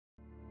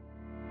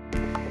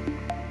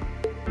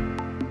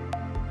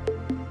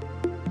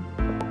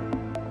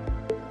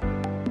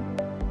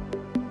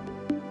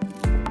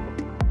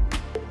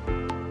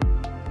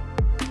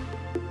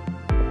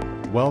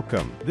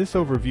Welcome. This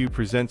overview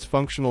presents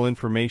functional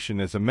information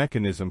as a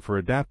mechanism for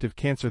adaptive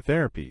cancer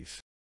therapies.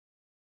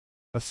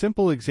 A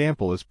simple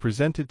example is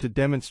presented to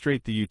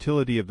demonstrate the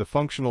utility of the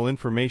functional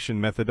information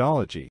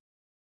methodology.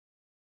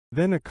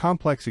 Then a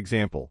complex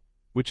example,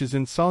 which is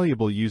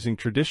insoluble using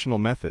traditional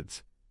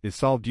methods, is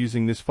solved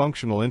using this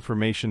functional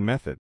information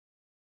method.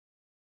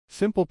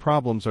 Simple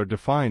problems are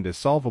defined as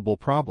solvable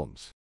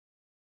problems.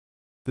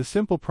 The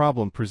simple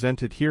problem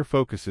presented here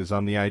focuses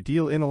on the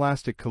ideal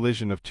inelastic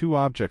collision of two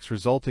objects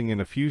resulting in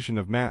a fusion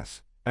of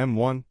mass,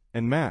 m1,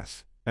 and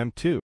mass,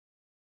 m2.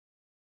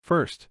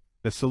 First,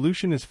 a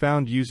solution is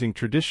found using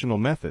traditional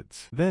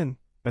methods. Then,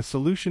 a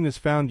solution is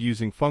found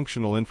using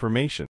functional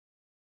information.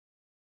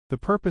 The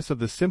purpose of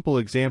the simple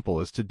example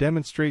is to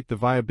demonstrate the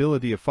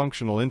viability of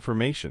functional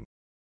information.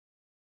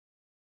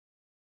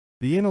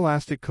 The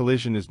inelastic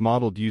collision is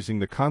modeled using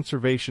the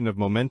conservation of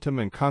momentum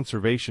and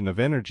conservation of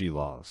energy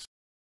laws.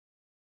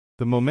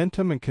 The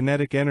momentum and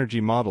kinetic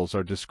energy models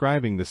are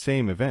describing the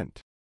same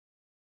event.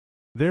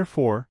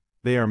 Therefore,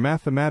 they are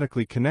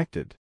mathematically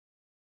connected.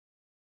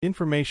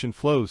 Information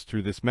flows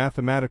through this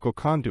mathematical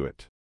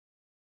conduit.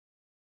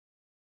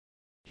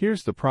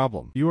 Here's the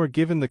problem. You are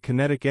given the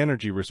kinetic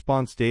energy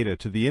response data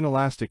to the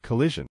inelastic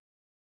collision,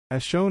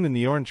 as shown in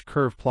the orange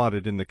curve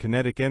plotted in the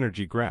kinetic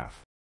energy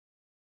graph.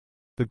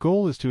 The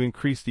goal is to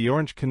increase the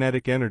orange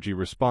kinetic energy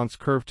response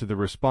curve to the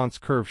response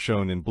curve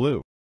shown in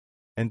blue,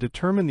 and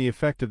determine the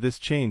effect of this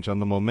change on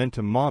the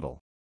momentum model.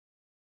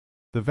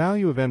 The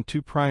value of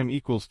m2'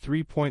 equals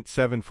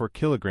 3.74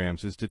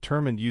 kilograms is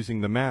determined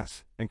using the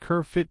mass and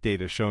curve fit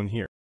data shown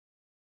here.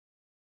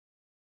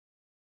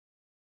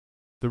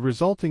 The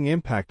resulting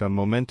impact on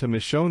momentum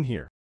is shown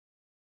here.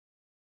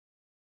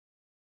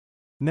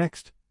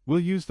 Next, we'll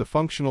use the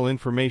functional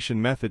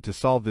information method to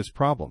solve this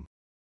problem.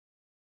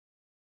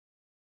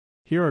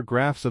 Here are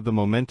graphs of the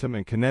momentum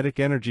and kinetic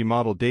energy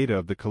model data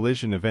of the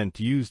collision event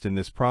used in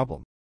this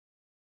problem.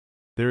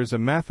 There is a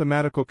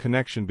mathematical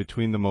connection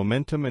between the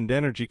momentum and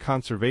energy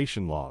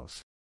conservation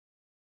laws.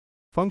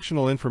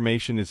 Functional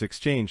information is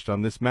exchanged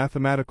on this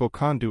mathematical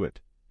conduit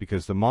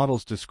because the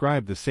models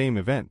describe the same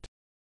event.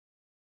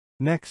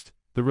 Next,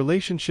 the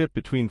relationship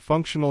between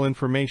functional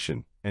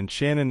information and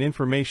Shannon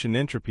information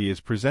entropy is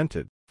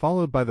presented,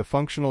 followed by the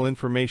functional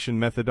information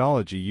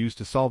methodology used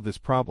to solve this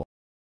problem.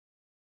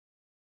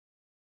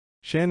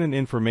 Shannon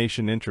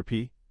information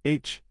entropy,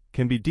 H,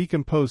 can be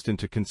decomposed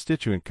into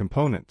constituent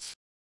components,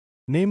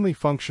 namely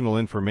functional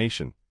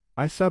information,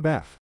 I sub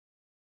f,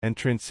 and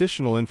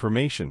transitional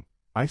information,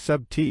 I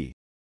sub t.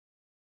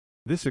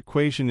 This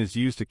equation is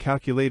used to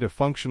calculate a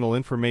functional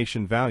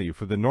information value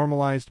for the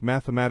normalized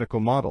mathematical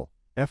model,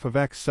 f of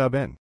x sub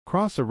n,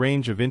 across a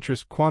range of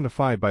interest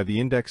quantified by the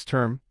index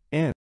term,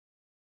 n.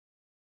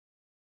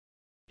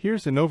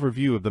 Here's an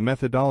overview of the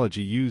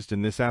methodology used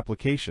in this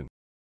application.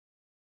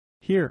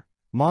 Here,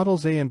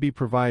 models A and B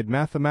provide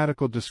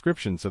mathematical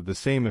descriptions of the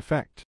same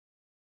effect.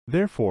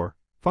 Therefore,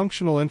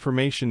 functional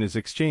information is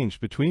exchanged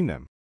between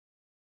them.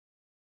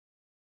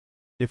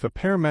 If a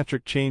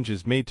parametric change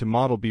is made to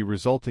model B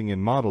resulting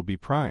in model B',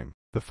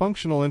 the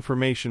functional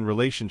information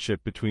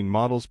relationship between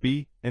models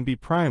B and B'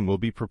 will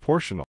be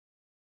proportional.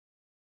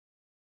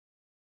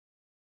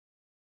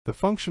 The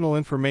functional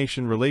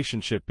information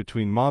relationship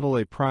between model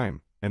A'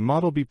 and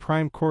model B'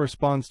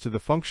 corresponds to the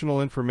functional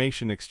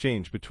information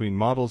exchange between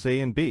models A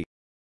and B.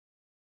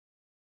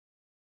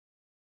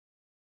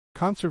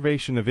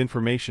 Conservation of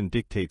information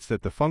dictates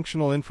that the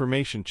functional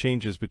information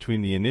changes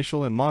between the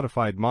initial and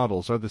modified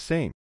models are the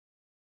same.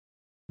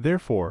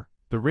 Therefore,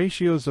 the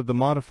ratios of the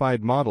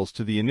modified models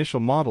to the initial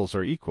models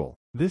are equal.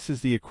 This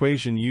is the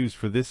equation used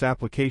for this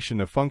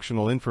application of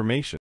functional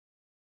information.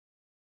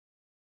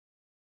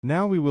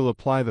 Now we will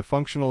apply the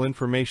functional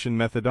information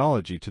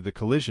methodology to the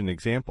collision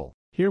example.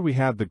 Here we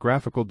have the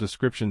graphical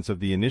descriptions of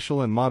the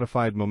initial and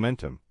modified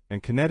momentum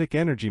and kinetic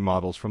energy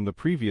models from the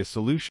previous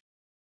solution.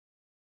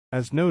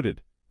 As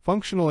noted,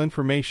 functional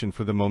information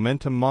for the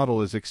momentum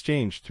model is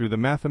exchanged through the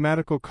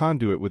mathematical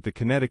conduit with the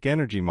kinetic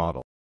energy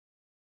model.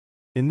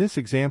 In this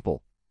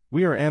example,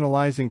 we are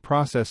analyzing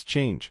process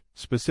change,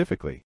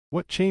 specifically,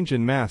 what change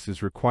in mass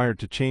is required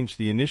to change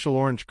the initial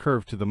orange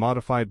curve to the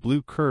modified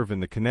blue curve in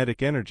the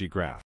kinetic energy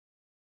graph.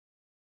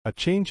 A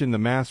change in the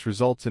mass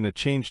results in a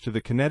change to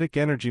the kinetic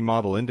energy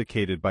model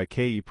indicated by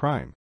Ke'.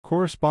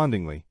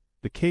 Correspondingly,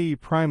 the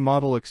Ke'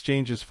 model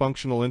exchanges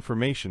functional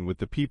information with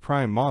the P'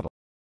 model.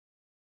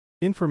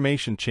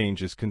 Information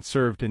change is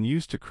conserved and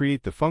used to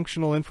create the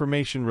functional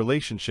information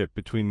relationship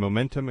between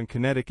momentum and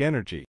kinetic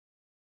energy.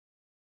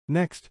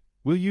 Next,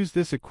 we'll use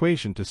this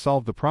equation to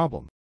solve the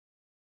problem.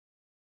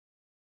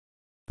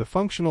 The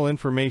functional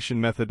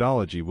information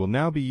methodology will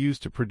now be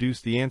used to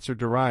produce the answer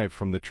derived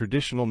from the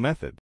traditional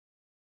method.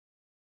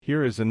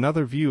 Here is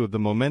another view of the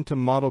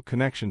momentum model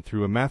connection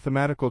through a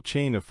mathematical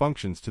chain of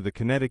functions to the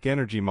kinetic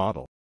energy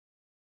model.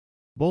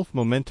 Both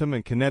momentum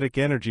and kinetic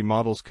energy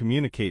models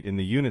communicate in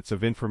the units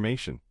of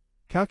information,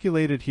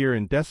 calculated here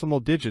in decimal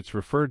digits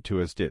referred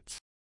to as DITs.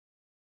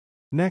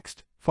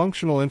 Next,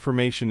 functional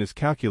information is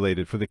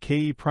calculated for the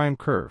Ke prime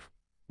curve,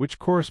 which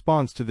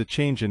corresponds to the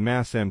change in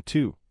mass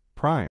M2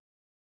 prime.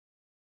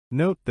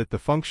 Note that the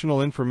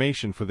functional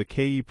information for the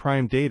Ke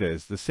prime data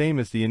is the same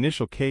as the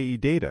initial Ke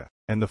data,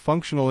 and the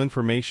functional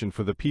information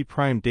for the P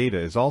prime data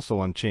is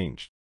also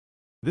unchanged.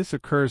 This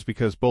occurs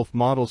because both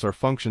models are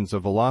functions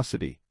of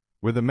velocity,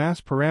 where the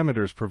mass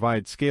parameters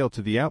provide scale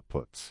to the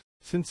outputs.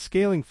 Since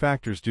scaling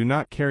factors do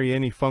not carry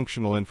any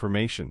functional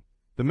information,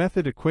 the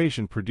method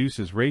equation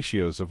produces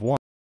ratios of 1.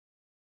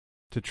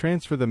 To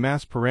transfer the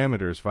mass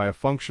parameters via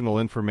functional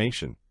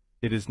information,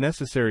 it is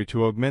necessary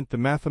to augment the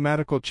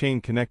mathematical chain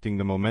connecting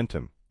the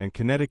momentum and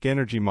kinetic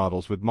energy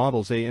models with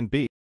models A and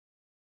B.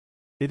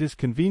 It is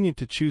convenient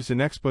to choose an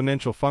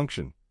exponential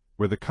function,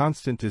 where the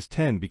constant is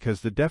 10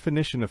 because the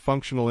definition of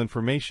functional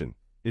information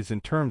is in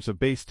terms of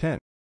base 10.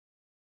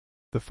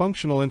 The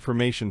functional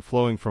information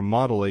flowing from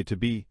model A to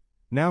B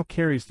now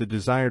carries the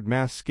desired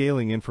mass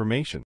scaling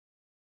information.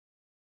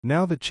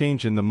 Now the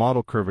change in the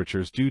model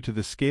curvatures due to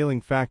the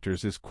scaling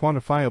factors is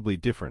quantifiably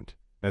different,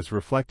 as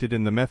reflected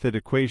in the method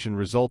equation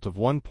result of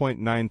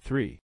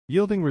 1.93,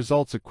 yielding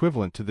results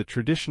equivalent to the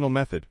traditional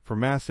method for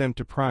mass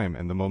M2 prime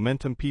and the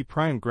momentum P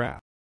prime graph.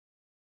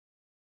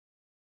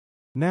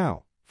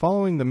 Now,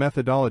 following the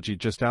methodology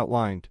just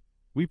outlined,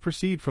 we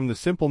proceed from the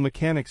simple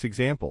mechanics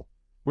example,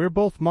 where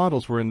both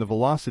models were in the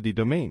velocity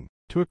domain,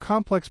 to a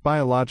complex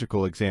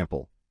biological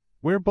example,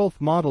 where both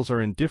models are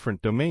in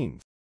different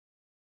domains.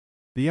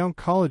 The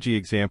oncology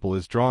example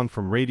is drawn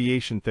from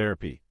radiation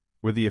therapy,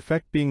 where the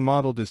effect being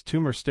modeled is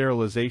tumor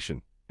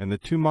sterilization, and the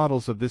two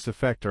models of this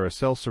effect are a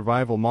cell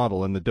survival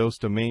model in the dose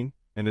domain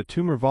and a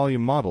tumor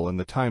volume model in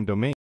the time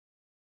domain.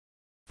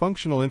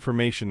 Functional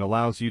information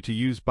allows you to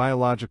use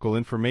biological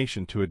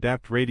information to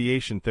adapt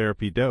radiation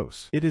therapy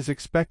dose. It is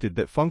expected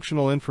that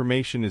functional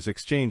information is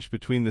exchanged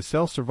between the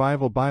cell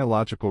survival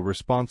biological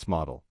response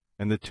model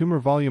and the tumor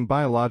volume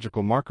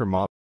biological marker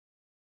model.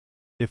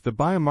 If the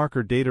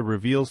biomarker data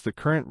reveals the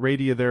current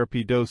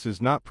radiotherapy dose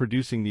is not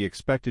producing the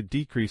expected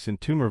decrease in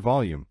tumor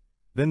volume,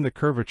 then the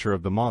curvature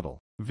of the model,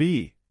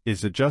 V,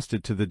 is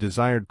adjusted to the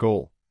desired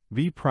goal,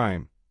 V',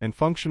 and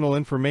functional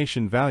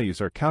information values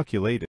are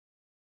calculated.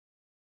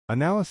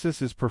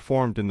 Analysis is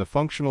performed in the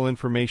functional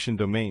information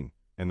domain,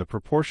 and the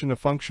proportion of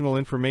functional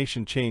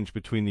information change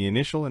between the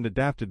initial and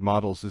adapted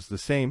models is the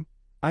same,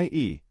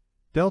 i.e.,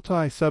 delta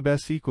I sub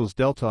s equals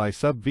delta I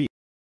sub v.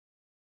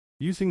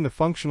 Using the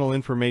functional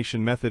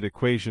information method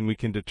equation we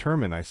can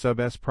determine I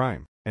sub s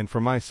prime, and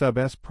from I sub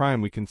s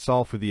prime we can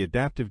solve for the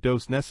adaptive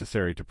dose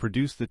necessary to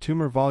produce the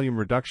tumor volume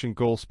reduction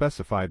goal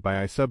specified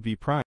by I sub v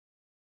prime.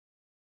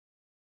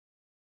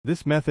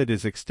 This method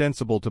is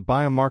extensible to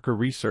biomarker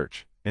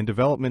research and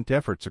development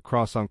efforts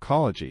across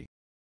oncology.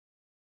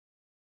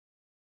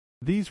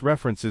 These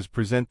references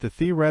present the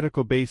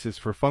theoretical basis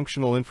for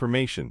functional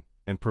information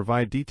and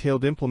provide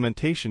detailed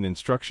implementation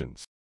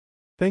instructions.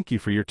 Thank you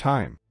for your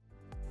time.